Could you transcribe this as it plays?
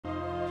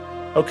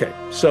Okay,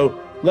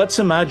 so let's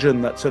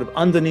imagine that sort of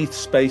underneath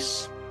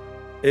space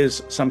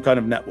is some kind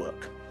of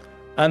network,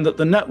 and that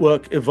the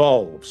network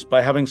evolves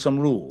by having some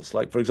rules.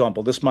 Like, for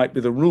example, this might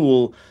be a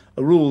rule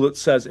that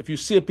says if you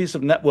see a piece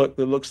of network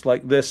that looks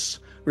like this,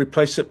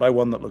 replace it by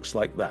one that looks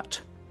like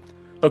that.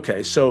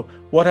 Okay, so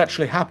what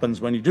actually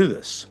happens when you do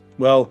this?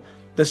 Well,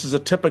 this is a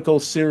typical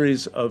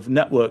series of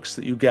networks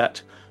that you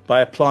get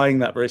by applying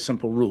that very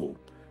simple rule.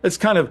 It's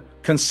kind of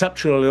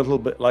conceptually a little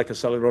bit like a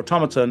cellular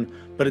automaton,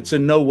 but it's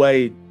in no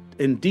way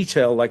in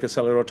detail like a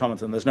cellular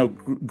automaton. There's no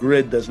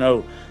grid, this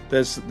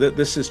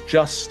is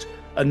just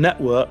a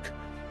network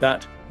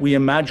that we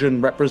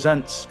imagine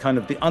represents kind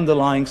of the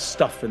underlying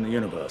stuff in the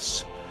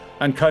universe.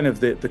 And kind of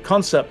the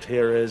concept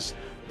here is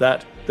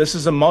that this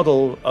is a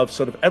model of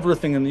sort of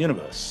everything in the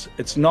universe.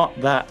 It's not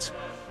that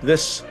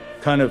this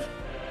kind of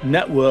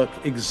network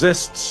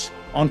exists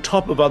on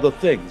top of other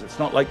things. It's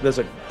not like there's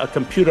a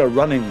computer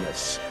running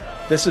this.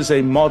 This is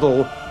a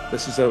model,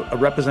 this is a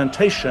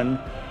representation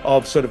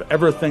of sort of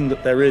everything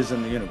that there is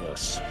in the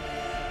universe.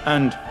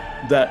 And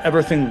that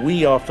everything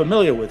we are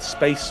familiar with,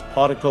 space,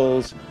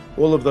 particles,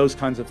 all of those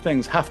kinds of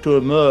things, have to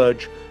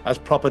emerge as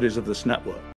properties of this network.